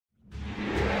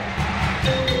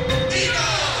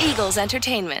Eagles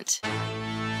Entertainment. With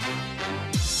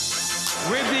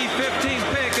the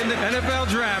 15th pick in the NFL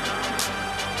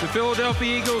Draft, the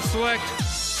Philadelphia Eagles select.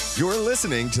 You're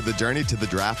listening to the Journey to the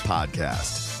Draft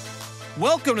podcast.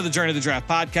 Welcome to the Journey to the Draft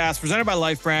podcast, presented by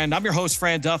Life Brand. I'm your host,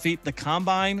 Fran Duffy. The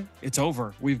Combine, it's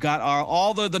over. We've got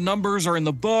all the numbers are in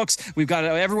the books. We've got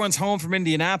everyone's home from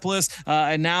Indianapolis,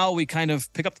 and now we kind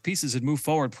of pick up the pieces and move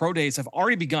forward. Pro days have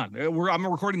already begun. I'm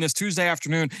recording this Tuesday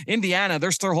afternoon. Indiana,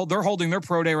 they're holding their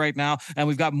pro day right now, and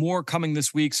we've got more coming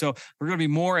this week. So we're going to be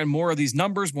more and more of these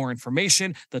numbers, more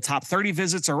information. The top 30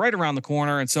 visits are right around the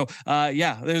corner, and so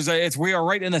we are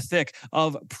right in the thick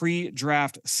of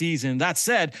pre-draft season. That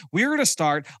said, we're going to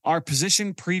start our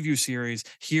position preview series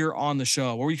here on the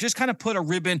show, where we just kind of put a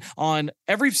ribbon on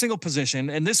every single position.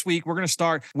 And this week, we're going to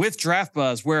start with Draft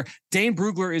Buzz, where Dane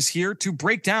Brugler is here to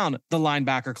break down the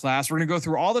linebacker class. We're going to go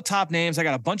through all the top names. I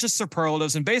got a bunch of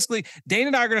superlatives, and basically, Dane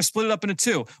and I are going to split it up into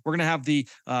two. We're going to have the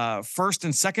first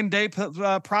and second day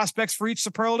prospects for each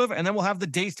superlative, and then we'll have the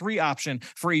day 3 option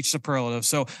for each superlative.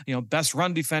 So, best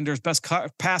run defenders, best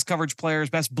pass coverage players,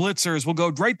 best blitzers. We'll go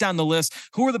right down the list.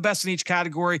 Who are the best in each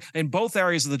category in both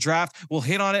areas of the draft? We'll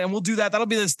hit on it, and we'll do that. That'll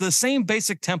be the same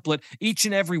basic template each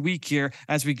and every week here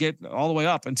as we get all the way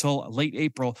up until late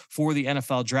April for the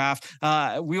NFL draft.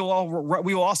 We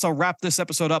will also wrap this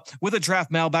episode up with a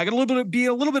draft mailbag. It'll be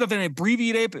a little bit of an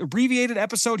abbreviated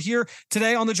episode here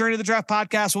today on the Journey to the Draft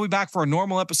podcast. We'll be back for a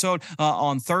normal episode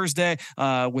on Thursday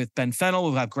with Ben Fennell.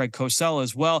 We'll have Greg Cosell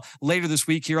as well later this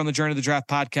week here on the Journey to the Draft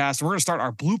podcast. And we're going to start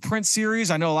our Blueprint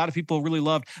series. I know a lot of people really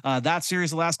loved that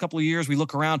series the last couple of years. We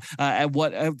look around at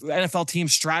what NFL team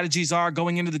strategies are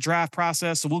going into the draft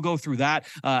process. So we'll go through that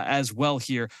as well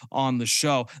here on the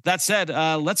show. That said,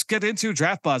 let's get into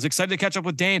Draft Buzz. Excited to catch up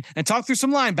with Dane and talk through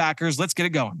some linebackers. Let's get it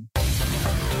going.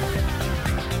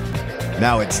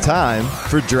 Now it's time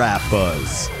for Draft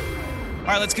Buzz. All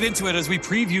right, let's get into it as we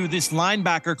preview this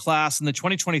linebacker class in the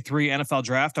 2023 NFL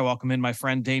Draft. I welcome in my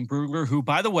friend Dane Brugler, who,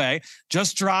 by the way,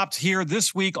 just dropped here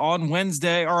this week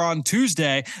on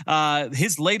Tuesday,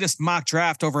 his latest mock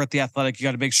draft over at The Athletic. You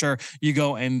got to make sure you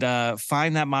go and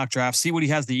find that mock draft, see what he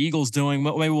has the Eagles doing.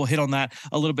 Maybe we'll hit on that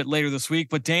a little bit later this week.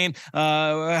 But Dane,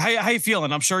 how you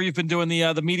feeling? I'm sure you've been doing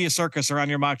the media circus around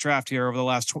your mock draft here over the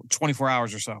last 24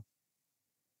 hours or so.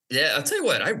 Yeah, I'll tell you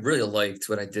what, I really liked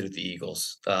what I did with the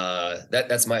Eagles.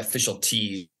 That's my official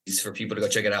tease for people to go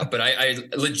check it out. But I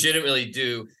legitimately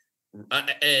do.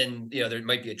 And, there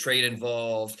might be a trade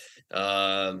involved.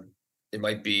 There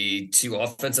might be 2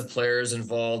 offensive players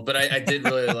involved. But I did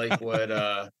really like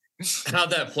how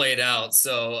that played out.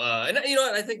 So, and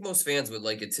I think most fans would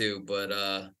like it too. But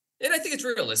and I think it's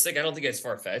realistic. I don't think it's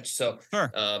far-fetched. So,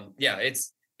 sure.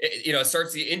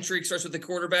 The intrigue starts with the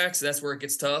quarterbacks. So that's where it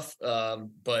gets tough.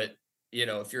 But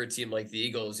if you're a team like the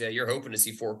Eagles, you're hoping to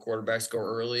see 4 quarterbacks go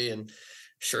early, and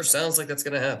sure sounds like that's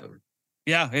going to happen.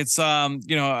 Yeah, it's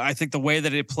I think the way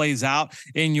that it plays out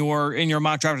in your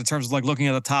mock draft in terms of like looking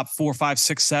at the top 4, 5,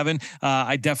 6, 7,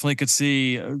 I definitely could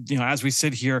see as we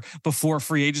sit here before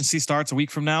free agency starts a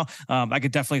week from now, I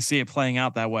could definitely see it playing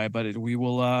out that way. But we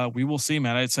will see,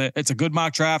 man. It's a good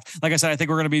mock draft. Like I said, I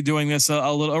think we're going to be doing this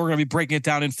a little. We're going to be breaking it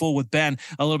down in full with Ben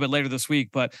a little bit later this week.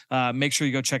 But make sure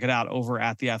you go check it out over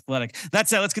at The Athletic. That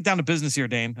said, let's get down to business here,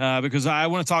 Dane, because I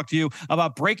want to talk to you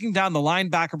about breaking down the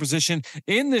linebacker position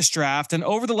in this draft. And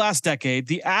over the last decade,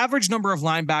 the average number of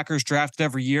linebackers drafted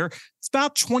every year, it's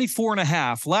about 24 and a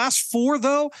half. Last 4,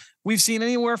 though, we've seen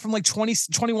anywhere from like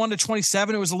 21 to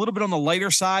 27. It was a little bit on the lighter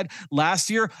side last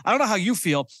year. I don't know how you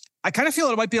feel. I kind of feel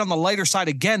it might be on the lighter side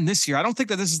again this year. I don't think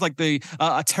that this is like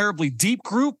a terribly deep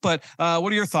group, but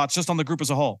what are your thoughts just on the group as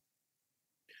a whole?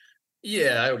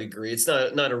 Yeah, I would agree. It's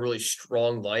not a really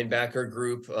strong linebacker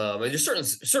group. And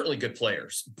there's certainly good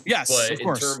players. Yes, but of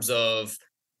course. In terms of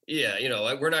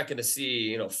we're not going to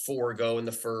see, 4 go in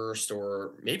the first,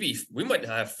 or maybe we might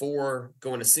not have 4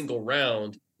 go in a single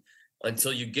round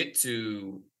until you get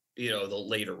to, the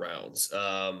later rounds.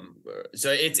 So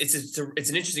it's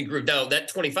an interesting group. Now that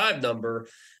 25 number,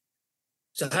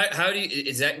 so how do you,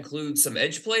 does that include some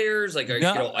edge players? Like,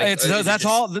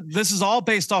 this is all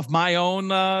based off my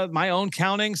own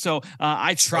counting. So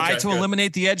I try to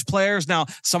eliminate the edge players. Now,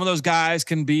 some of those guys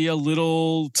can be a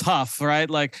little tough, right?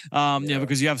 Like,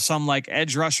 because you have some like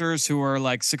edge rushers who are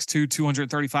like 6'2",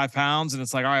 235 pounds. And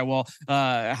it's like, all right, well,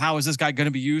 how is this guy going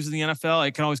to be used in the NFL?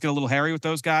 It can always get a little hairy with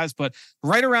those guys, but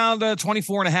right around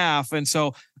 24 and a half. And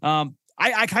so,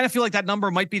 I kind of feel like that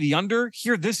number might be the under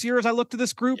here this year as I look to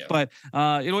this group, but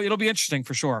it'll be interesting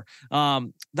for sure.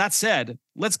 That said,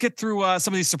 let's get through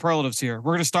some of these superlatives here.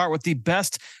 We're going to start with the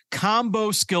best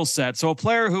combo skill set. So a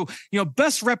player who,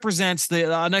 best represents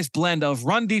the nice blend of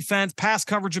run defense, pass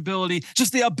coverage ability,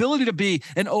 just the ability to be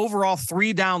an overall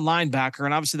 3-down linebacker.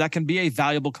 And obviously that can be a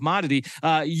valuable commodity.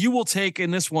 You will take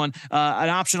in this one an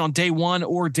option on day 1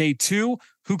 or day 2.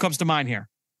 Who comes to mind here?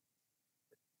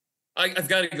 I've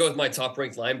got to go with my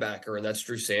top-ranked linebacker, and that's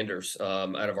Drew Sanders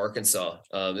out of Arkansas.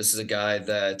 This is a guy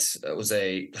that was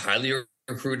a highly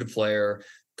recruited player,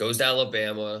 goes to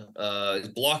Alabama, is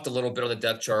blocked a little bit on the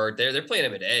depth chart. They're playing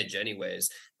him at edge anyways.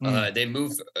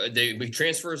 He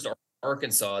transfers to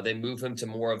Arkansas. They move him to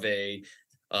more of a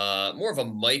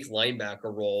Mike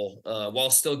linebacker role, while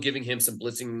still giving him some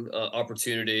blitzing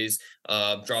opportunities,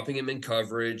 dropping him in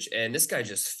coverage. And this guy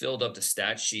just filled up the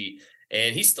stat sheet.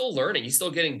 And he's still learning. He's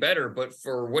still getting better. But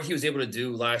for what he was able to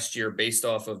do last year based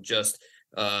off of just,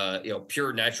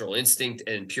 pure natural instinct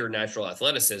and pure natural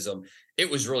athleticism,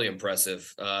 it was really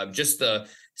impressive. Just the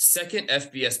second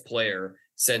FBS player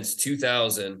since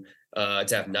 2000 to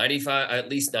have at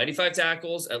least 95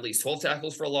 tackles, at least 12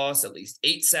 tackles for a loss, at least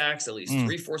 8 sacks, at least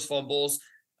 3 forced fumbles,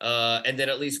 and then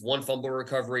at least 1 fumble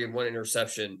recovery and 1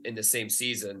 interception in the same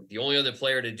season. The only other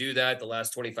player to do that the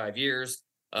last 25 years,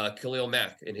 Khalil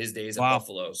Mack in his days at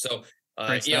Buffalo. So,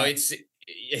 it's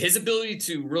his ability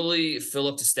to really fill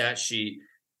up the stat sheet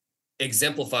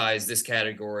exemplifies this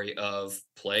category of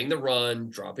playing the run,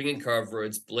 dropping in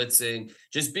coverage, blitzing,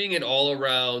 just being an all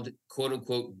around, quote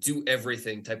unquote, do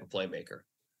everything type of playmaker.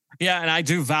 Yeah, and I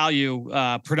do value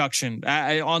production,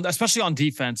 especially on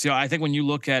defense. I think when you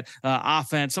look at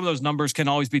offense, some of those numbers can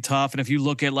always be tough. And if you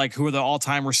look at like who are the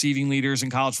all-time receiving leaders in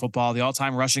college football, the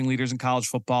all-time rushing leaders in college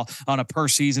football on a per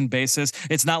season basis,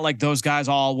 it's not like those guys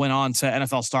all went on to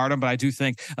NFL stardom. But I do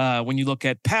think when you look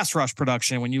at pass rush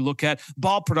production, when you look at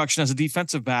ball production as a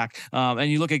defensive back,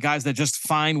 and you look at guys that just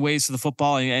find ways to the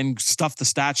football and stuff the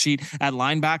stat sheet at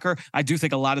linebacker, I do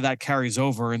think a lot of that carries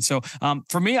over. And so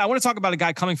for me, I want to talk about a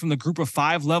guy coming from the group of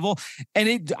 5 level. And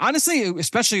it honestly,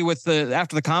 especially with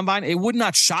after the combine, it would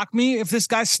not shock me if this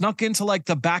guy snuck into like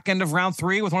the back end of round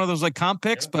 3 with one of those like comp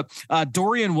picks. But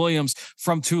Dorian Williams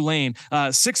from Tulane,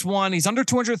 6'1", he's under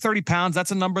 230 pounds. That's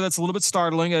a number that's a little bit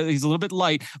startling. He's a little bit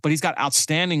light, but he's got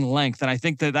outstanding length. And I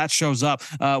think that shows up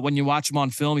when you watch him on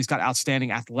film. He's got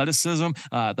outstanding athleticism,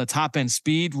 the top end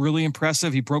speed, really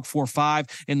impressive. He broke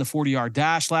 4.5 in the 40-yard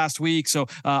dash last week. So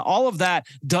all of that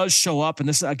does show up. And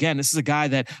this is a guy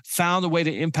that found a way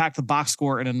to impact the box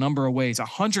score in a number of ways.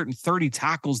 130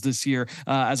 tackles this year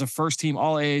as a first-team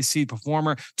All-AAC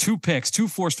performer, 2 picks, 2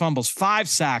 forced fumbles, 5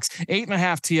 sacks,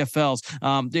 8.5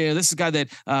 TFLs. This is a guy that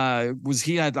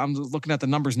I'm looking at the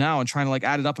numbers now and trying to like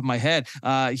add it up in my head.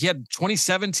 He had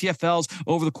 27 TFLs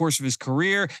over the course of his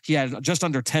career. He had just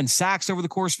under 10 sacks over the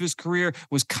course of his career,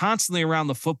 was constantly around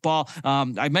the football.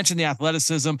 I mentioned the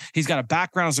athleticism. He's got a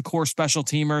background as a core special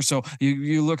teamer. So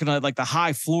you're looking at like the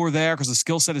high floor there because the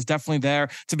skill set is definitely there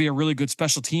to be a really good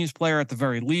special teams player at the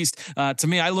very least. To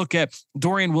me, I look at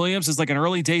Dorian Williams as like an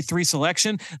early day 3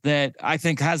 selection that I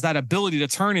think has that ability to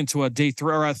turn into a day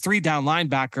 3 or a 3-down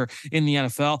linebacker in the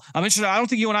NFL. I'm interested. I don't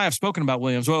think you and I have spoken about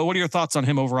Williams. What are your thoughts on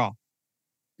him overall?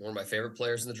 One of my favorite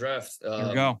players in the draft. There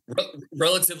we go.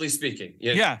 Relatively speaking.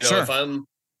 Sure.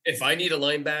 If I need a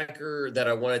linebacker that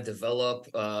I want to develop,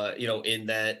 in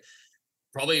that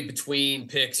probably between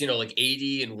picks, like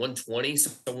 80 and 120,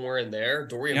 somewhere in there,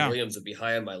 Dorian Williams would be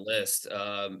high on my list.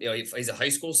 He's a high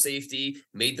school safety,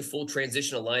 made the full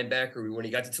transition to linebacker when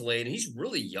he got to Tulane. And he's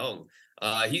really young.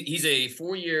 He's a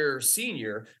 4-year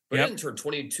senior, but he didn't turn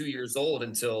 22 years old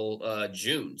until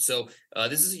June. So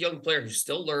this is a young player who's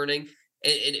still learning.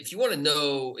 And if you want to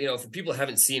know, for people who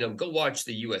haven't seen him, go watch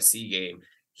the USC game.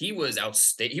 He was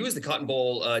outstanding. He was the Cotton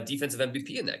Bowl defensive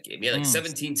MVP in that game. He had like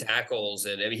 17 tackles,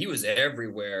 and I mean he was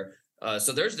everywhere.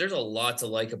 So there's a lot to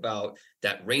like about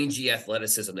that rangy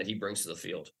athleticism that he brings to the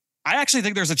field. I actually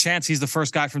think there's a chance he's the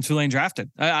first guy from Tulane drafted.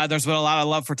 There's been a lot of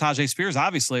love for Tyjae Spears,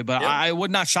 obviously, but I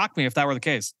would not shock me if that were the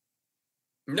case.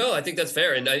 No, I think that's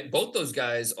fair. And both those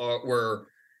guys were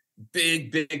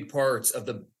big parts of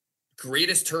the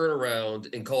greatest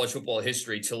turnaround in college football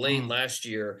history. Tulane last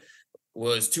year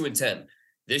was 2-10.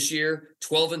 This year,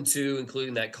 12-2,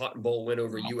 including that Cotton Bowl win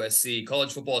over USC.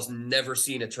 College football has never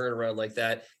seen a turnaround like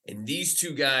that. And these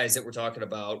 2 guys that we're talking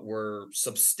about were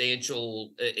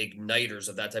substantial igniters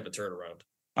of that type of turnaround.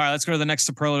 All right, let's go to the next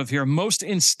superlative here. Most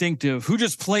instinctive. Who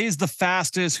just plays the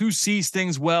fastest? Who sees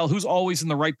things well? Who's always in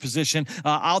the right position?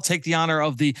 I'll take the honor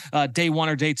of the day one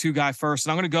or day two guy first.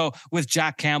 And I'm going to go with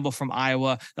Jack Campbell from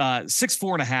Iowa.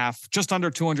 6'4.5", just under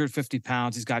 250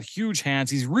 pounds. He's got huge hands.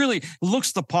 He's really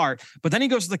looks the part. But then he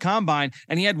goes to the combine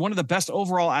and he had one of the best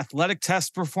overall athletic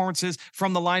test performances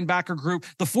from the linebacker group.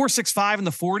 The 4.65 and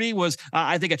the 40 was,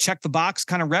 I think, a check the box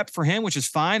kind of rep for him, which is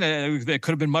fine. It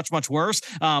could have been much, much worse.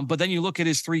 But then you look at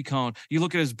his three cone, you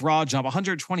look at his broad jump,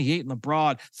 128 in the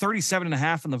broad,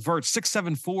 37.5 in the vert,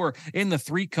 674 in the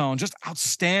three cone. Just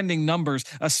outstanding numbers,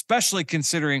 especially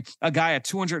considering a guy at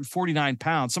 249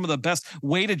 pounds. Some of the best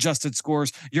weight adjusted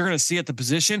scores you're going to see at the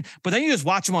position. But then you just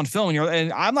watch him on film,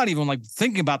 and I'm not even like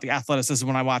thinking about the athleticism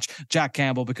when I watch Jack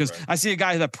Campbell, because I see a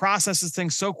guy that processes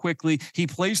things so quickly. He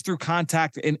plays through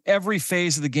contact in every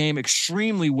phase of the game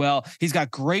extremely well. He's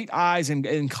got great eyes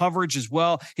and coverage as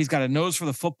well. He's got a nose for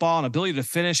the football and ability to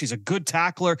finish. He's a good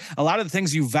tackler. A lot of the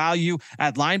things you value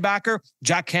at linebacker,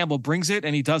 Jack Campbell brings it,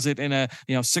 and he does it in a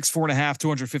 6'4.5",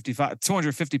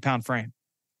 250 pound frame.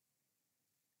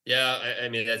 Yeah, I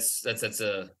mean that's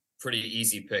a pretty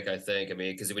easy pick, I think. I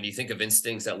mean, because when you think of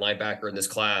instincts at linebacker in this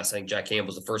class, I think Jack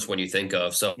Campbell's the first one you think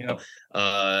of. So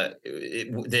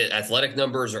the athletic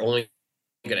numbers are only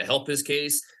going to help his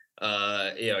case.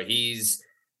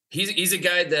 He's a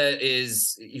guy that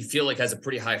you feel like has a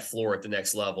pretty high floor at the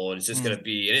next level. And it's just going to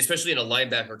be, and especially in a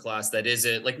linebacker class that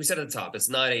isn't, like we said at the top, it's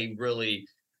not a really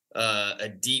a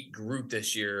deep group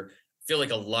this year. I feel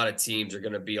like a lot of teams are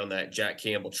going to be on that Jack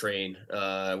Campbell train,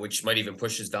 which might even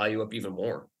push his value up even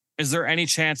more. Is there any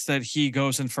chance that he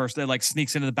goes in first, that like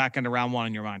sneaks into the back end of round one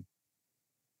in your mind?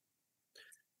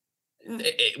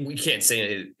 We can't say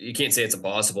it. You can't say it's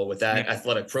impossible with that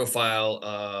athletic profile.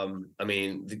 I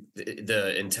mean,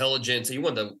 the intelligence. He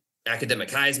won the academic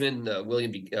Heisman,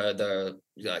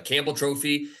 the Campbell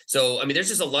Trophy. So I mean, there's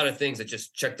just a lot of things that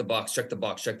just check the box.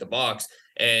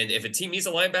 And if a team needs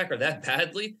a linebacker that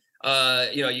badly,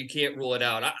 you can't rule it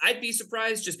out. I'd be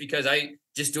surprised just because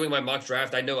just doing my mock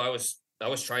draft. I know I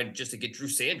was trying just to get Drew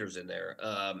Sanders in there.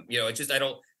 It's just I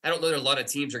don't know that a lot of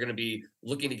teams are going to be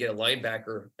looking to get a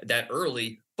linebacker that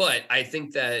early, but I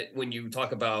think that when you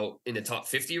talk about in the top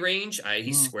 50 range,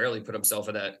 he squarely put himself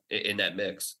in that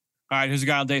mix. All right, who's the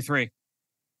guy on day three?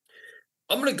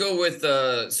 I'm going to go with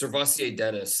Servassier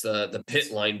Dennis, the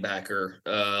Pitt linebacker,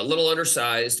 a little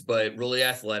undersized, but really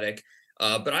athletic.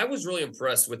 But I was really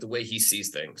impressed with the way he sees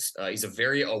things. He's a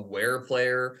very aware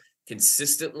player,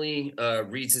 consistently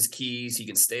reads his keys. He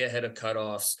can stay ahead of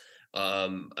cutoffs.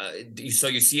 So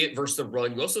you see it versus the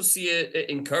run. You also see it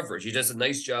in coverage. He does a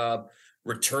nice job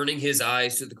returning his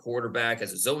eyes to the quarterback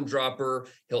as a zone dropper.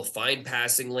 He'll find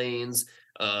passing lanes.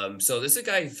 So this is a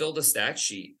guy who filled a stat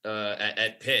sheet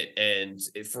at Pitt. And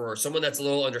for someone that's a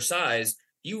little undersized,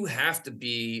 you have to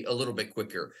be a little bit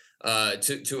quicker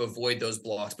to avoid those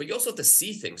blocks, but you also have to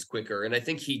see things quicker. And I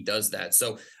think he does that.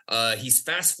 So he's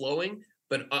fast flowing,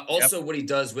 but also what he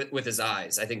does with his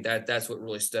eyes. I think that's what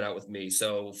really stood out with me.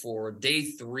 So for day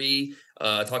three,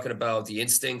 talking about the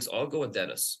instincts, I'll go with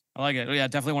Dennis. I like it. Yeah,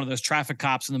 definitely one of those traffic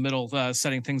cops in the middle,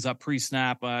 setting things up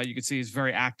pre-snap. You can see he's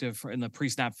very active in the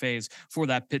pre-snap phase for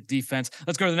that Pitt defense.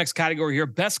 Let's go to the next category here.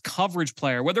 Best coverage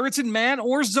player, whether it's in man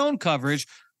or zone coverage,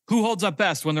 who holds up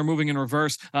best when they're moving in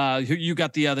reverse? You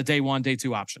got the day one, day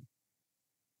two option.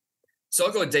 So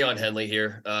I'll go with Deion Henley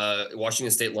here,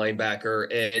 Washington State linebacker.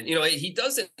 And, he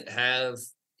doesn't have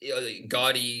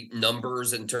gaudy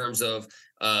numbers in terms of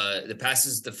the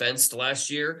passes defense last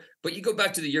year, but you go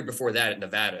back to the year before that at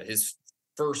Nevada, his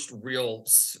first real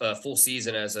full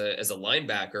season as a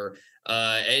linebacker,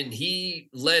 and he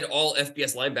led all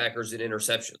FBS linebackers in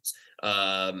interceptions.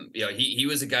 He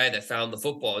was a guy that found the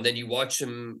football, and then you watch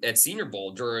him at Senior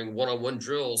Bowl during one-on-one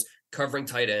drills, covering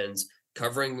tight ends,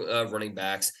 covering running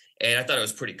backs. And I thought it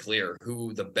was pretty clear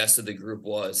who the best of the group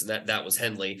was, and that was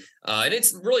Henley. And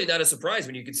it's really not a surprise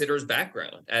when you consider his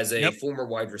background as a former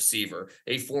wide receiver,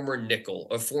 a former nickel,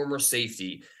 a former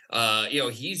safety.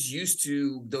 He's used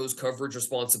to those coverage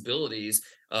responsibilities.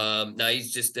 Now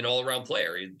he's just an all-around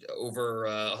player. Over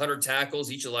 100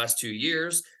 tackles each of the last 2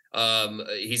 years.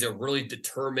 He's a really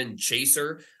determined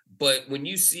chaser. But when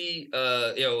you see,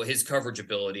 his coverage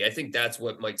ability, I think that's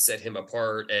what might set him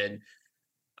apart. And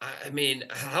I mean,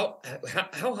 how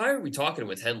high are we talking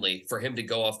with Henley for him to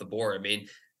go off the board? I mean,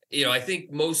 I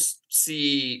think most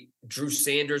see Drew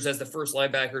Sanders as the first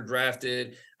linebacker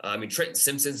drafted. Trenton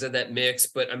Simpson's in that mix,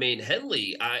 but I mean,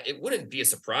 Henley, it wouldn't be a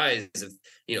surprise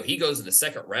if, he goes in the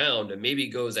second round and maybe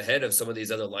goes ahead of some of these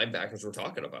other linebackers we're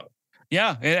talking about.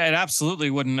 Yeah, it absolutely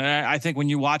wouldn't. I think when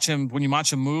you watch him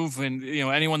move, and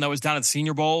anyone that was down at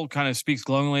Senior Bowl kind of speaks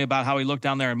glowingly about how he looked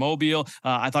down there in Mobile.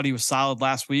 I thought he was solid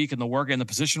last week in the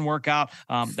position workout.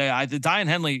 The Daiyan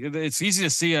Henley, it's easy to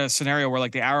see a scenario where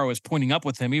like the arrow is pointing up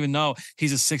with him, even though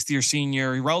he's a 6th-year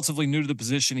senior. He's relatively new to the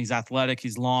position. He's athletic.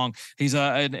 He's long. He's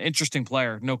an interesting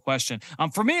player, no question.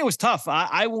 For me, it was tough.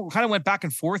 I kind of went back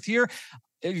and forth here.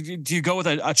 Do you go with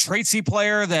a traitsy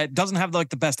player that doesn't have like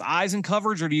the best eyes in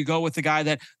coverage, or do you go with the guy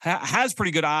that has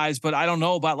pretty good eyes, but I don't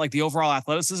know about like the overall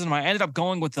athleticism? I ended up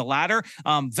going with the latter.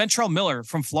 Ventrell Miller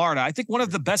from Florida. I think one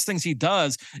of the best things he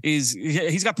does is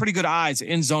he's got pretty good eyes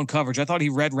in zone coverage. I thought he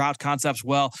read route concepts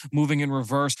well, moving in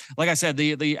reverse. Like I said,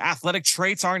 the athletic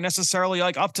traits aren't necessarily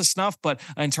like up to snuff, but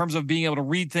in terms of being able to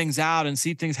read things out and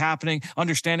see things happening,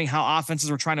 understanding how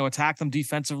offenses were trying to attack them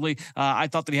defensively, I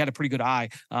thought that he had a pretty good eye.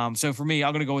 So for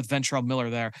me, I'm going to go with Ventrell Miller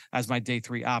there as my day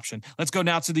 3 option. Let's go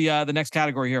now to the next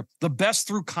category here. The best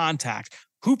through contact.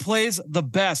 Who plays the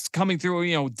best coming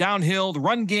through, downhill, the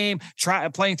run game,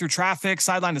 playing through traffic,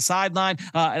 sideline to sideline.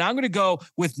 And I'm going to go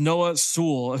with Noah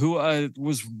Sewell, who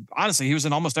he was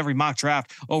in almost every mock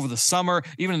draft over the summer,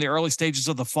 even in the early stages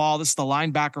of the fall. This is the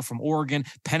linebacker from Oregon,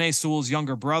 Penei Sewell's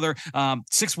younger brother,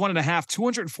 6'1.5",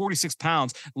 246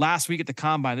 pounds last week at the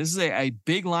combine. This is a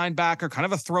big linebacker, kind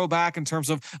of a throwback in terms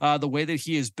of the way that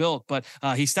he is built, but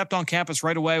he stepped on campus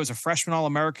right away. He was a freshman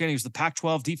All-American. He was the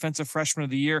Pac-12 Defensive Freshman of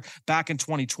the Year back in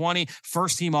 2020,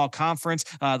 first team all conference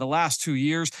the last 2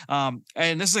 years. And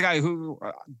this is a guy who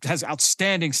has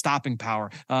outstanding stopping power.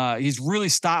 He's really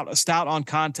stout on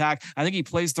contact. I think he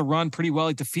plays the run pretty well.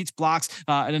 He defeats blocks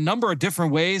in a number of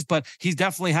different ways, but he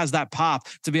definitely has that pop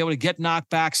to be able to get knocked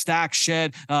back, stack,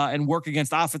 shed, and work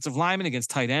against offensive linemen,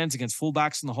 against tight ends, against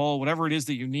fullbacks in the hole, whatever it is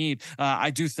that you need. I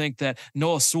do think that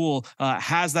Noah Sewell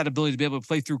has that ability to be able to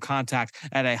play through contact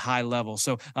at a high level.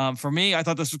 So for me, I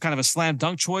thought this was kind of a slam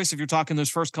dunk choice if you're talking those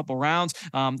first couple rounds.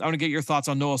 I want to get your thoughts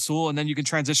on Noah Sewell, and then you can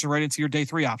transition right into your day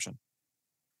 3 option.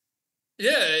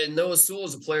 Yeah, and Noah Sewell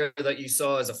is a player that you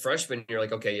saw as a freshman. You're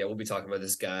like, okay, yeah, we'll be talking about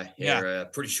this guy here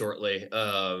pretty shortly.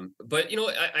 But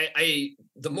I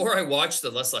the more I watch,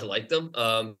 the less I like them.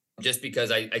 Just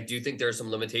because I do think there are some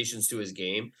limitations to his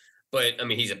game. But I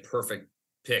mean, he's a perfect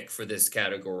pick for this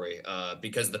category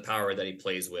because of the power that he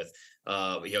plays with.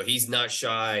 He's not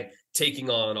shy taking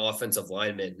on offensive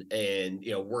linemen and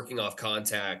working off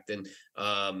contact. And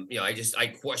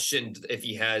I questioned if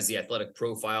he has the athletic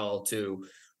profile to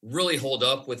really hold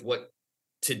up with what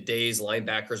today's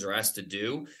linebackers are asked to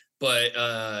do. But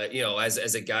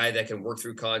as a guy that can work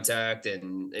through contact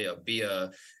and be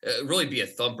a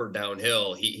thumper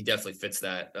downhill, he definitely fits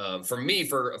that. For me,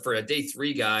 for a day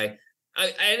 3 guy,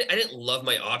 I didn't love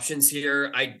my options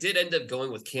here. I did end up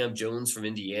going with Cam Jones from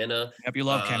Indiana. Yep, you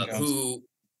love Cam Jones. Who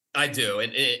I do,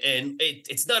 and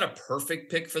it's not a perfect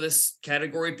pick for this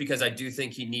category because I do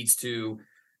think he needs to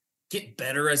get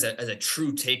better as a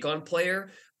true take on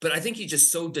player. But I think he's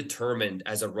just so determined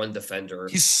as a run defender.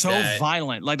 He's so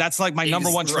violent. Like that's like my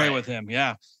number 1 trait with him.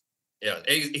 Yeah. Yeah.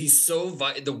 He's so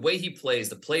the way he plays,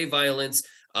 the play violence.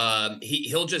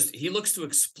 He looks to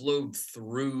explode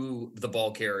through the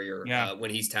ball carrier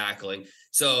when he's tackling.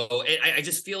 So I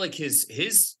just feel like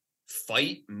his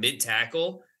fight mid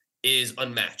tackle is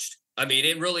unmatched. I mean,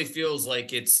 it really feels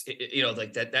like it's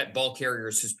like that ball carrier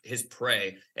is his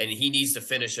prey, and he needs to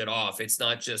finish it off. It's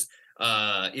not just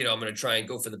I'm going to try and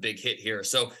go for the big hit here.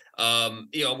 So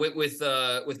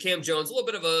with Cam Jones, a little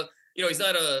bit of a he's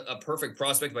not a perfect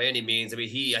prospect by any means. I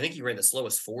mean, I think he ran the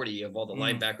slowest 40 of all the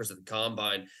linebackers at the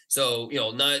combine. So,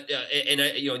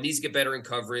 needs to get better in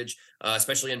coverage,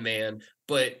 especially in man.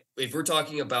 But if we're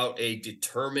talking about a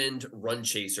determined run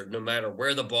chaser, no matter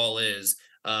where the ball is,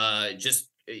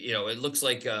 it looks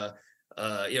like,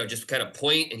 just kind of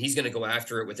point, and he's going to go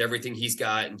after it with everything he's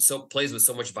got, and so plays with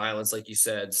so much violence, like you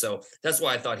said. So that's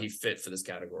why I thought he fit for this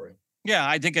category. Yeah,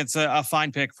 I think it's a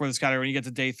fine pick for this category when you get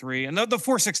to day 3. And the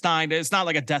 4.69, it's not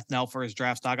like a death knell for his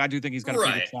draft stock. I do think he's got a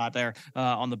pretty good shot there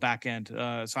on the back end.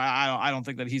 So I don't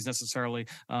think that he's necessarily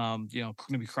going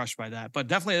to be crushed by that. But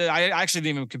definitely, I actually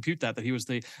didn't even compute that he was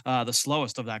the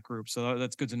slowest of that group. So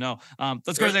that's good to know.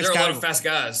 Let's go to the next category. There are a lot of fast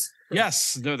guys.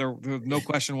 Yes, there no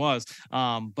question was.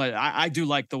 But I do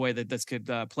like the way that this kid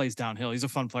plays downhill. He's a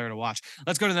fun player to watch.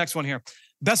 Let's go to the next one here.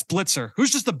 Best blitzer. Who's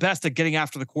just the best at getting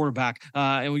after the quarterback?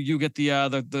 And you get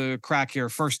the crack here.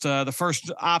 First, the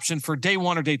first option for day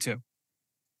 1 or day 2.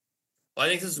 Well, I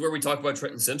think this is where we talk about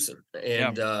Trenton Simpson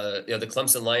and the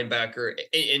Clemson linebacker.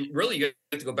 And really, you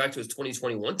have to go back to his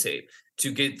 2021 tape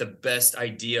to get the best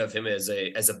idea of him as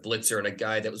a blitzer and a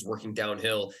guy that was working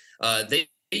downhill. They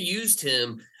used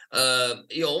him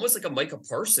almost like a Micah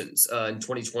Parsons in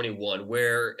 2021,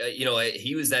 where,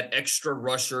 he was that extra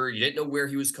rusher. You didn't know where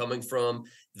he was coming from,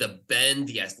 the bend,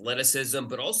 the athleticism,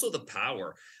 but also the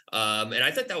power. And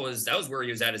I thought that was where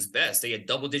he was at his best. They had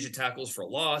double-digit tackles for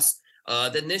loss.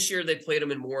 Then this year they played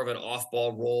him in more of an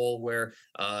off-ball role where,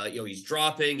 he's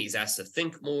dropping, he's asked to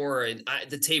think more, and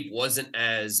the tape wasn't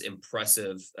as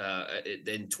impressive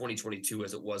in 2022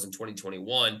 as it was in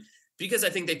 2021. Because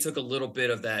I think they took a little bit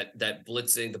of the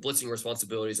blitzing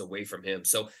responsibilities away from him.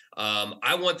 So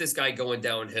I want this guy going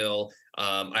downhill.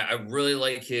 I really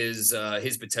like his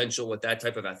potential with that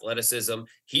type of athleticism.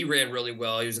 He ran really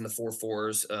well. He was in the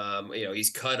 4.4s.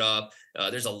 He's cut up.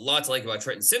 There's a lot to like about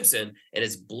Trenton Simpson, and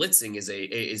his blitzing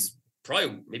is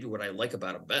probably maybe what I like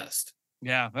about him best.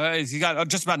 Yeah, he got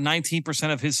just about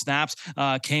 19% of his snaps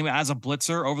came as a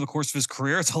blitzer over the course of his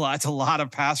career. It's a lot of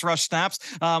pass rush snaps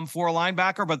for a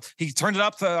linebacker, but he turned it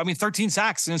up. 13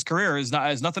 sacks in his career is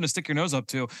nothing to stick your nose up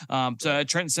to. So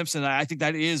Trenton Simpson, I think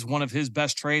that is one of his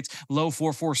best traits. Low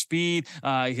 4.4 speed.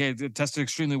 He had tested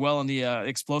extremely well in the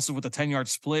explosive with the 10-yard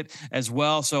split as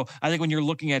well. So I think when you're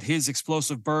looking at his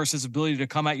explosive burst, his ability to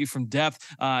come at you from depth,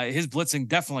 his blitzing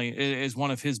definitely is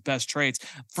one of his best traits.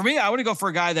 For me, I want to go for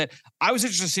a guy that I was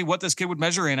interested to see what this kid would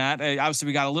measure in at. Obviously,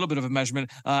 we got a little bit of a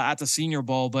measurement at the Senior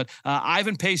Bowl, but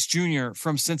Ivan Pace Jr.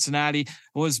 from Cincinnati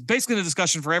was basically the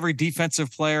discussion for every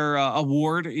defensive player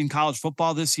award in college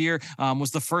football this year.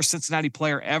 Was the first Cincinnati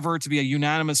player ever to be a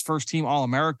unanimous first-team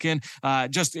All-American.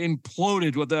 Just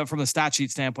imploded from the stat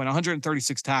sheet standpoint.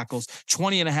 136 tackles,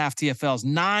 20 and a half TFLs,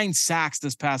 9 sacks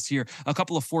this past year, a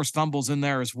couple of forced fumbles in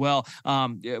there as well.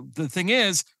 The thing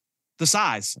is, the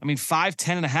size, 5'10"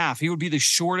 and a half. He would be the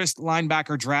shortest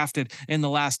linebacker drafted in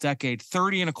the last decade.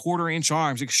 30 and a quarter inch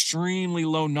arms, extremely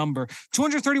low number.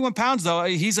 231 pounds though.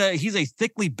 He's a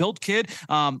thickly built kid.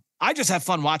 I just have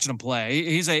fun watching him play.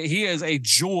 He is a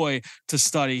joy to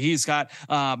study. He's got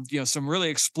some really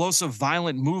explosive,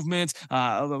 violent movements.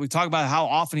 We talk about how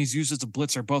often he's used as a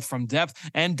blitzer, both from depth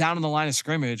and down in the line of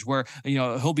scrimmage, where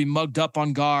he'll be mugged up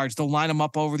on guards. They'll line him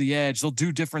up over the edge. They'll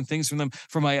do different things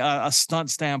from a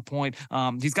stunt standpoint.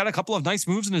 He's got a couple of nice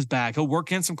moves in his bag. He'll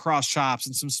work in some cross chops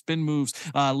and some spin moves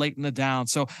late in the down.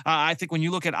 So I think when you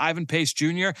look at Ivan Pace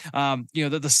Jr.,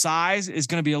 the size is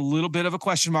going to be a little bit of a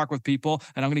question mark with people,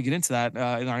 and I'm going to get into that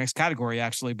in our next category,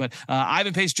 actually. But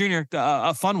Ivan Pace Jr.,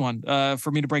 a fun one for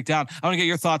me to break down. I want to get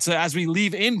your thoughts as we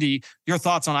leave Indy. Your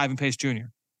thoughts on Ivan Pace Jr.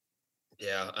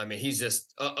 Yeah, he's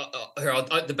just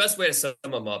the best way to sum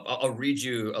him up. I'll read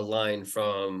you a line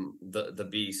from the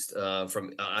Beast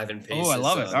from Ivan Pace's I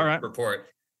love it. All right. Report.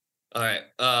 All right.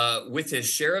 With his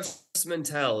sheriff's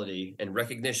mentality and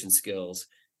recognition skills,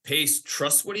 Pace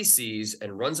trusts what he sees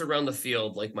and runs around the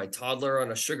field like my toddler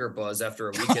on a sugar buzz after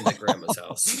a weekend at grandma's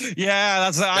house.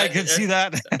 Yeah, I can see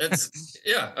that.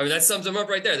 That sums him up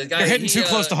right there. The guy, you're hitting too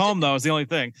close to home, though, is the only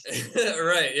thing.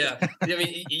 Right, yeah.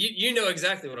 You know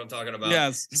exactly what I'm talking about.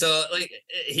 Yes. So,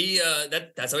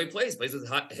 that's how he plays. Plays with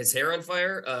his hair on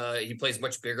fire. He plays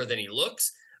much bigger than he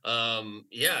looks.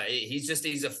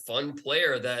 He's a fun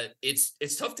player that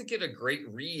it's tough to get a great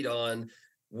read on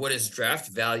what his draft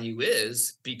value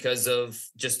is because of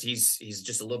he's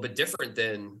just a little bit different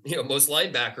than most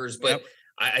linebackers. But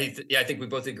yep. I think we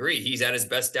both agree he's at his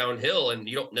best downhill, and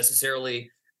you don't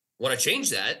necessarily want to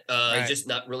change that. Right. Just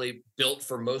not really built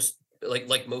for most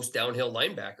most downhill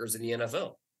linebackers in the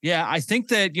NFL. Yeah, I think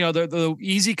that, the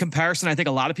easy comparison I think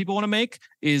a lot of people want to make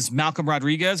is Malcolm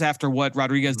Rodriguez after what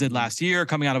Rodriguez did last year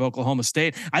coming out of Oklahoma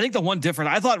State. I think the one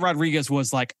difference, I thought Rodriguez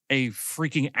was like a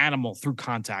freaking animal through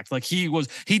contact. Like he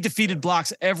defeated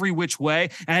blocks every which way.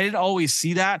 And I didn't always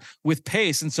see that with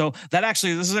Pace. And so this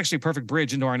is actually a perfect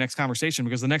bridge into our next conversation,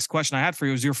 because the next question I had for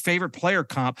you is your favorite player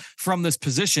comp from this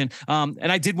position.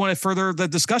 And I did want to further the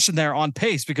discussion there on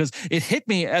Pace, because it hit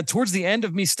me towards the end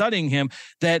of me studying him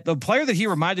that the player that he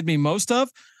reminded me most of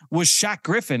was Shaq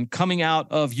Griffin coming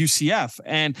out of UCF.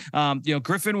 And,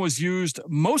 Griffin was used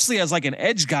mostly as like an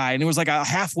edge guy, and it was like a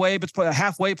halfway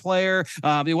player.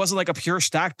 It wasn't like a pure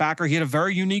stack backer. He had a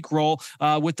very unique role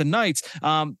with the Knights.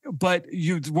 But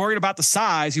you worried about the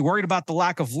size, you worried about the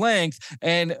lack of length.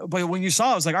 But when you saw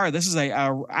it, I was like, all right, this is a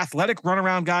athletic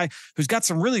runaround guy who's got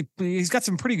some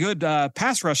pretty good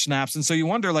pass rush snaps. And so you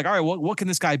wonder, like, all right, what can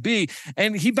this guy be?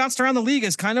 And he bounced around the league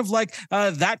as kind of like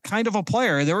that kind of a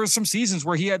player. There were some seasons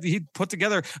where he put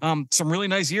together some really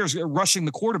nice years rushing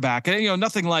the quarterback, and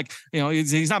nothing like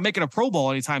he's not making a Pro Bowl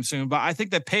anytime soon. But I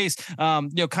think that Pace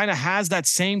kind of has that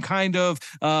same kind of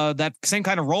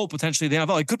role potentially in the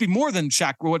NFL. It could be more than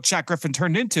what Shaq Griffin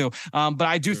turned into, but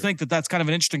I do think that that's kind of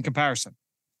an interesting comparison.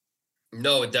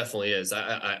 No, it definitely is.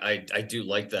 I do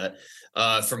like that.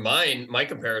 For my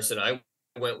comparison, I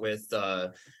went with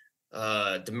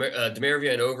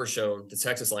DeMarvion Overshown, the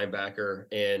Texas linebacker,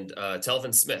 and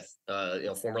Telvin Smith,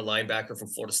 former linebacker from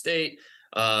Florida State.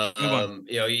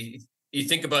 You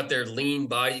think about their lean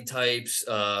body types,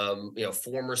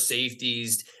 former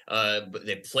safeties, but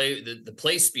they play the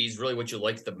play speed is really what you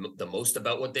like the most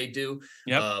about what they do.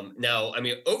 Yep. Now, I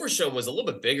mean, Overshown was a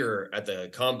little bit bigger at the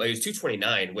combine. He was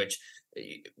 229, which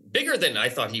bigger than I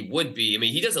thought he would be. I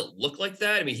mean, he doesn't look like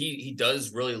that. I mean, he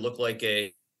does really look like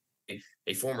a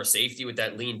former safety with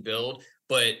that lean build,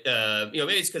 but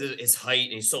maybe it's because of his height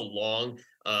and he's so long,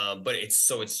 but it's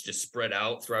just spread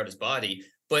out throughout his body.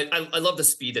 But I love the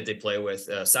speed that they play with,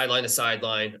 sideline to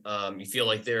sideline. You feel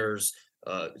like there's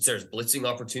blitzing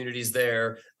opportunities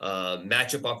there,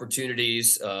 matchup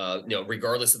opportunities,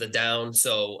 regardless of the down.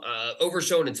 So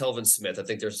Overshown and Telvin Smith, I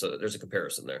think there's a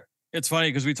comparison there. It's funny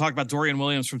because we talked about Dorian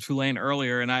Williams from Tulane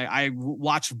earlier, and I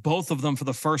watched both of them for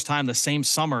the first time the same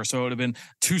summer. So it would have been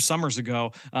 2 summers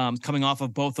ago, coming off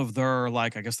of both of their, I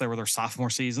guess they were their sophomore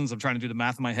seasons. I'm trying to do the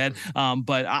math in my head.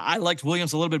 But I liked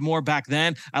Williams a little bit more back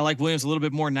then. I like Williams a little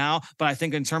bit more now. But I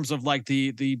think in terms of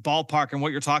the ballpark and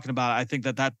what you're talking about, I think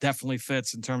that definitely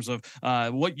fits in terms of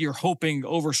what you're hoping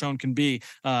Overshown can be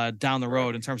down the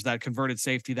road in terms of that converted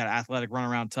safety, that athletic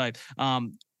runaround type.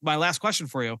 My last question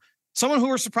for you. Someone who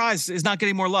we're surprised is not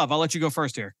getting more love. I'll let you go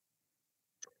first here.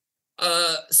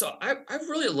 So I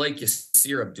really like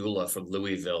Yasir Abdullah from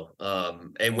Louisville.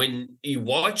 And when you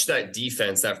watch that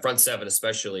defense, that front seven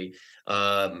especially,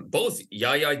 both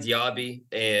Yaya Diaby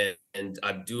and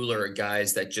Abdullah are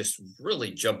guys that just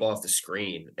really jump off the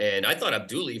screen. And I thought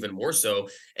Abdullah even more so.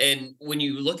 And when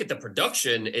you look at the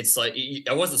production, it's like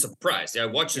I wasn't surprised. I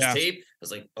watched his tape. I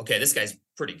was like, okay, this guy's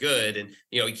pretty good. And,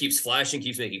 he keeps flashing,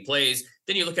 keeps making plays.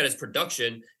 Then you look at his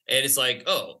production and it's like,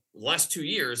 oh, last 2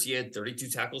 years, he had 32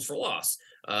 tackles for loss,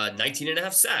 19 and a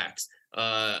half sacks.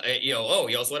 He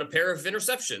also had a pair of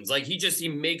interceptions. He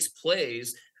makes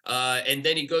plays. And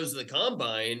then he goes to the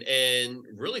combine and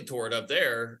really tore it up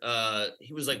there.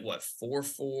 He was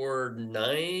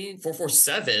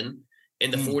 4.47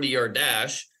 in the 40-yard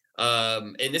dash.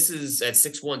 And this is at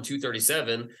 6'1",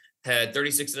 237, had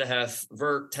 36 and a half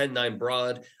vert, 10.9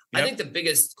 broad. Yep. I think the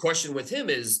biggest question with him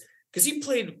is because he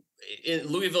played in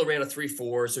Louisville, ran a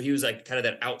 3.4. So he was kind of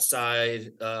that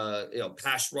outside,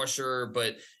 pass rusher,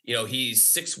 but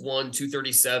he's 6'1",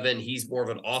 237. He's more of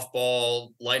an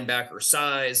off-ball linebacker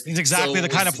size. He's exactly the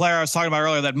kind of player I was talking about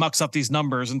earlier that mucks up these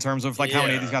numbers in terms of how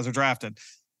many of these guys are drafted.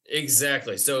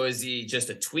 Exactly. So is he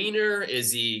just a tweener?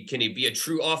 Can he be a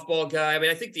true off-ball guy? I mean,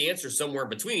 I think the answer is somewhere in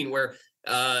between where,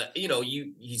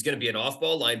 he's going to be an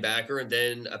off-ball linebacker and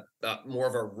then more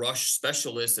of a rush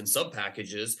specialist and sub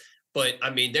packages. But I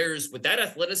mean, with that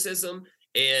athleticism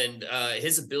and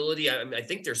his ability, I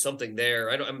think there's something there.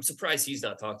 I'm surprised he's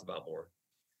not talked about more.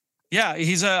 Yeah,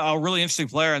 he's a really interesting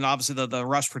player, and obviously the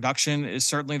rush production is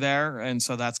certainly there, and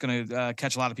so that's going to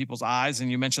catch a lot of people's eyes.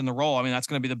 And you mentioned the role. I mean, that's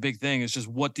going to be the big thing. Is just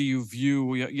what do you view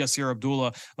Yasir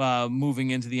Abdullah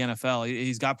moving into the NFL?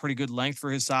 He's got pretty good length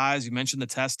for his size. You mentioned the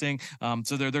testing,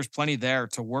 so there's plenty there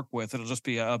to work with. It'll just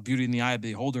be a beauty in the eye of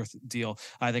the beholder deal,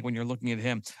 I think, when you're looking at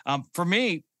him. For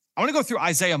me, I want to go through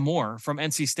Isaiah Moore from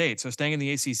NC State. So staying in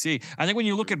the ACC, I think when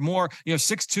you look at Moore,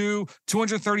 6'2",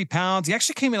 230 pounds, he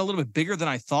actually came in a little bit bigger than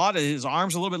I thought. His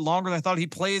arms a little bit longer than I thought. He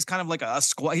plays kind of like a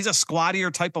squat. He's a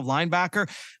squattier type of linebacker.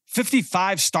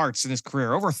 55 starts in his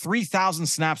career, over 3,000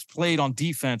 snaps played on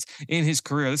defense in his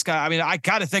career. This guy, I mean, I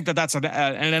got to think that that's an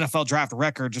NFL draft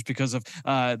record just because of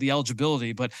the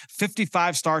eligibility, but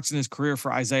 55 starts in his career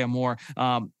for Isaiah Moore.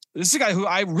 This is a guy who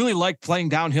I really like playing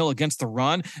downhill against the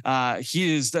run.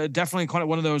 He is definitely kind of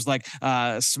one of those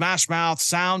smash mouth,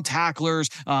 sound tacklers,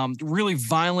 really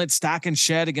violent stack and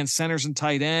shed against centers and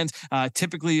tight ends.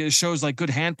 Typically shows good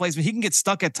hand placement. He can get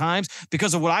stuck at times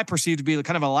because of what I perceive to be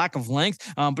kind of a lack of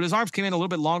length, but his arms came in a little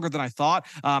bit longer than I thought.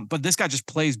 But this guy just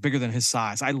plays bigger than his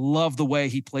size. I love the way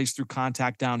he plays through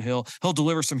contact downhill. He'll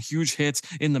deliver some huge hits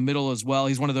in the middle as well.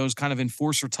 He's one of those kind of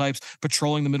enforcer types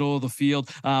patrolling the middle of the field.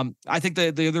 I think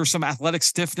that there's some athletic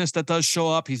stiffness that does show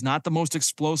up. He's not the most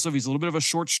explosive. He's a little bit of a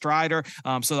short strider.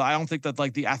 So I don't think that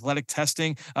the athletic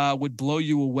testing would blow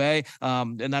you away.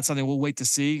 And that's something we'll wait to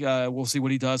see. We'll see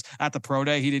what he does at the pro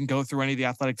day. He didn't go through any of the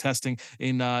athletic testing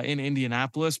in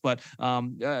Indianapolis, but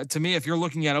to me, if you're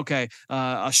looking at,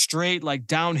 a straight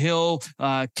downhill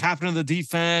captain of the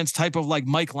defense type of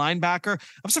Mike linebacker,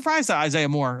 I'm surprised that Isaiah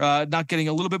Moore not getting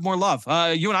a little bit more love.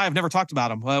 You and I have never talked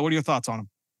about him. What are your thoughts on him?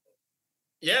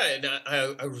 Yeah, and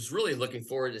I was really looking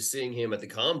forward to seeing him at the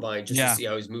combine to see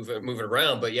how he's moving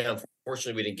around. But yeah,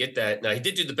 unfortunately, we didn't get that. Now he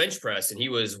did do the bench press, and he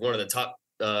was one of the top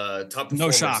top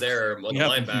performers there among the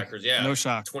linebackers. Yeah. No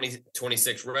shock.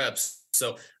 26 reps.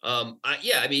 So, I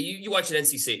mean, you watch an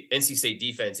NC State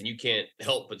defense and you can't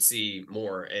help but see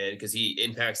more, and because he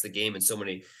impacts the game in so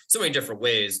many different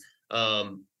ways. I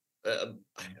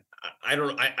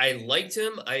liked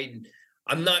him.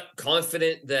 I'm not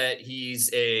confident that he's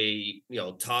a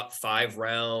top 5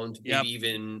 round, maybe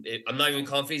even. I'm not even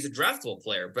confident he's a draftable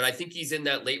player, but I think he's in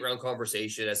that late round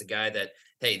conversation as a guy that,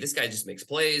 hey, this guy just makes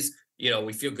plays.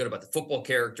 We feel good about the football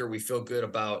character. We feel good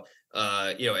about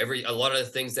a lot of the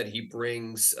things that he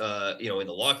brings, in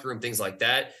the locker room, things like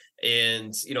that.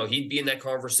 And he'd be in that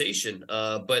conversation.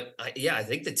 But I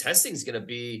think the testing is going to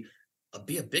be a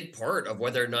big part of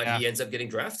whether or not he ends up getting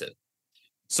drafted.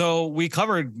 So we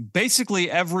covered basically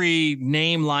every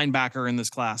name linebacker in this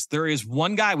class. There is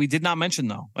one guy we did not mention,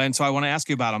 though. And so I want to ask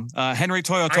you about him. Henry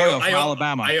To'oTo'o from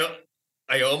Alabama.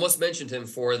 I almost mentioned him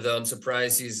for I'm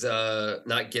surprised he's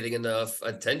not getting enough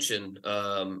attention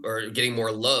or getting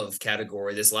more love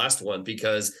category this last one,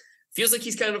 because it feels like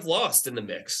he's kind of lost in the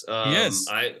mix. He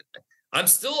is. I'm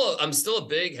still a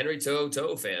big Henry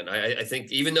To'oTo'o fan. I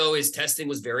think even though his testing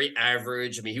was very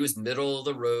average, I mean, he was middle of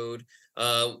the road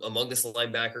among this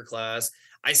linebacker class.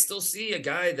 I still see a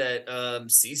guy that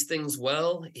sees things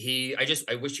well.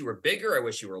 I wish he were bigger. I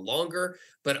wish he were longer,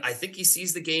 but I think he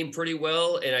sees the game pretty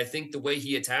well. And I think the way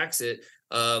he attacks it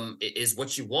is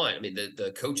what you want. I mean,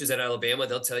 the coaches at Alabama,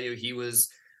 they'll tell you he was,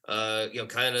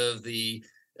 kind of the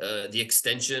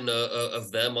extension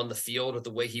of them on the field with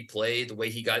the way he played, the way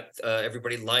he got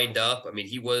everybody lined up. I mean,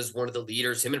 he was one of the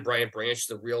leaders. Him and Brian Branch,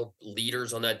 the real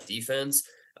leaders on that defense.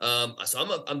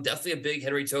 So I'm definitely a big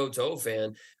Henry To'oTo'o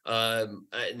fan.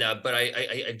 But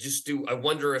I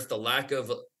wonder if the lack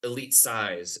of elite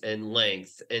size and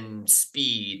length and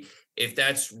speed, if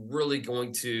that's really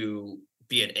going to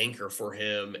be an anchor for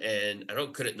him. And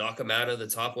could it knock him out of the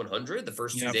top 100 the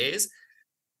first 2 days?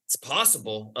 It's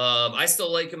possible. I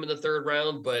still like him in the 3rd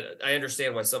round, but I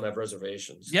understand why some have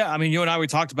reservations. Yeah, I mean, you and I, we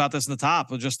talked about this in the top,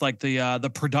 just like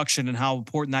the production and how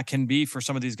important that can be for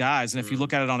some of these guys. And if you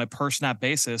look at it on a per snap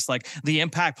basis, like the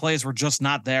impact plays were just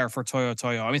not there for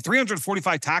To'oTo'o. I mean,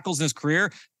 345 tackles in his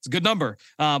career. It's a good number,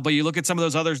 but you look at some of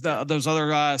those other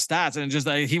stats,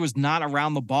 and he was not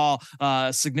around the ball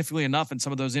significantly enough in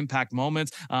some of those impact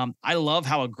moments. I love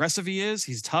how aggressive he is.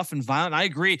 He's tough and violent. I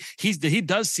agree. He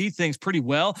does see things pretty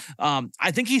well. I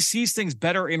think he sees things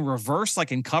better in reverse,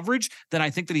 like in coverage, than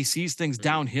I think that he sees things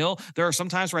downhill. There are some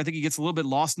times where I think he gets a little bit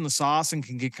lost in the sauce and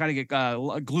can get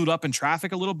glued up in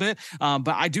traffic a little bit.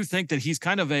 But I do think that he's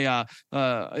kind of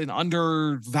an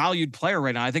undervalued player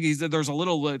right now. I think there's a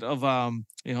little bit of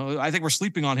I think we're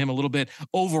sleeping on him a little bit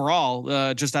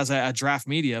overall, just as a draft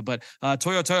media. But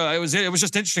To'oTo'o, it was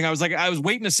just interesting. I was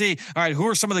waiting to see, all right, who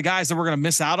are some of the guys that we're going to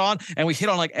miss out on? And we hit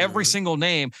on like every single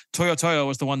name. To'oTo'o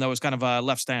was the one that was kind of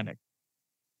left standing.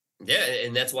 Yeah,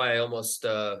 and that's why I almost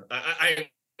I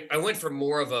went for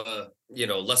more of a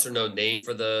lesser known name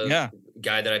for the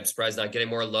guy that I'm surprised not getting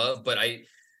more love. But I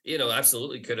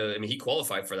absolutely could have. I mean, he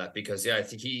qualified for that because I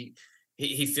think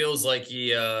he feels like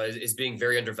he is being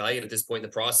very undervalued at this point in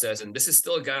the process. And this is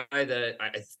still a guy that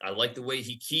I like the way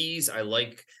he keys. I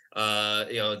like,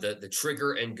 the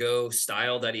trigger and go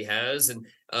style that he has. And,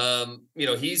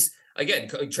 he's, again,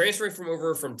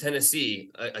 transferring from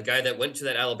Tennessee, a guy that went to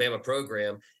that Alabama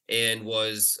program and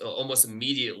was almost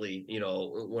immediately,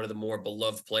 one of the more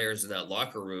beloved players in that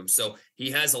locker room. So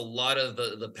he has a lot of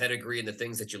the pedigree and the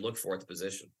things that you look for at the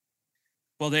position.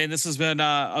 Well, Dane, this has been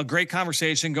a great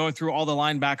conversation going through all the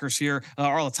linebackers here,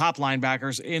 all the top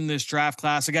linebackers in this draft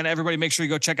class. Again, everybody, make sure you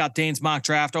go check out Dane's mock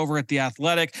draft over at The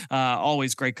Athletic.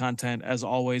 Always great content, as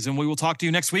always. And we will talk to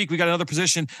you next week. We got another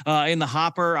position in the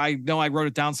hopper. I know I wrote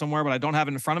it down somewhere, but I don't have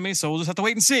it in front of me. So we'll just have to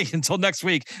wait and see until next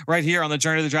week, right here on the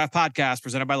Journey to the Draft podcast,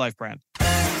 presented by Life Brand.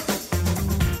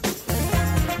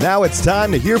 Now it's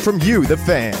time to hear from you, the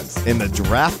fans, in the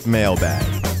Draft Mailbag.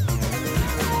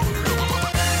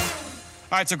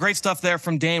 All right, so great stuff there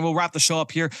from Dane. We'll wrap the show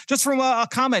up here. Just from a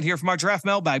comment here from our draft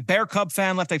mailbag. Bear Cub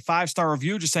fan left a 5-star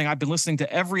review just saying, I've been listening to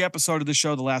every episode of the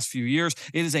show the last few years.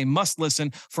 It is a must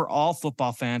listen for all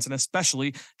football fans and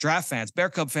especially draft fans. Bear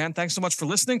Cub fan, thanks so much for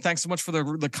listening. Thanks so much for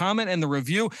the comment and the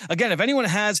review. Again, if anyone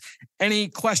has any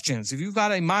questions, if you've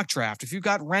got a mock draft, if you've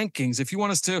got rankings, if you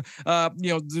want us to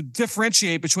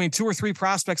differentiate between 2 or 3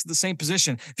 prospects at the same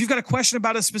position, if you've got a question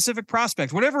about a specific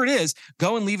prospect, whatever it is,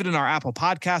 go and leave it in our Apple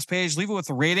Podcast page. Leave it with with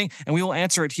a rating, and we will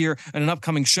answer it here in an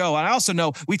upcoming show. And I also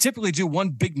know we typically do one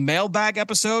big mailbag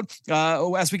episode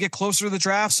as we get closer to the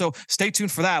draft. So stay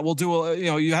tuned for that. We'll do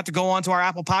you have to go onto our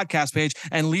Apple Podcast page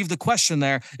and leave the question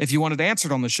there if you wanted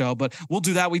answered on the show. But we'll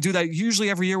do that. We do that usually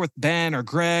every year with Ben or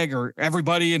Greg or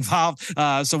everybody involved.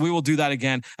 So we will do that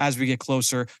again as we get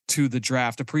closer to the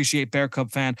draft. Appreciate Bear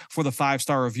Cub Fan for the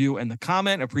 5-star review and the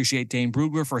comment. Appreciate Dane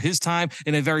Brugler for his time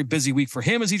in a very busy week for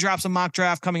him as he drops a mock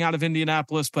draft coming out of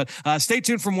Indianapolis. But stay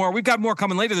tuned for more. We've got more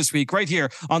coming later this week right here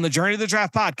on the Journey to the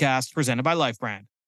Draft podcast presented by Life Brand.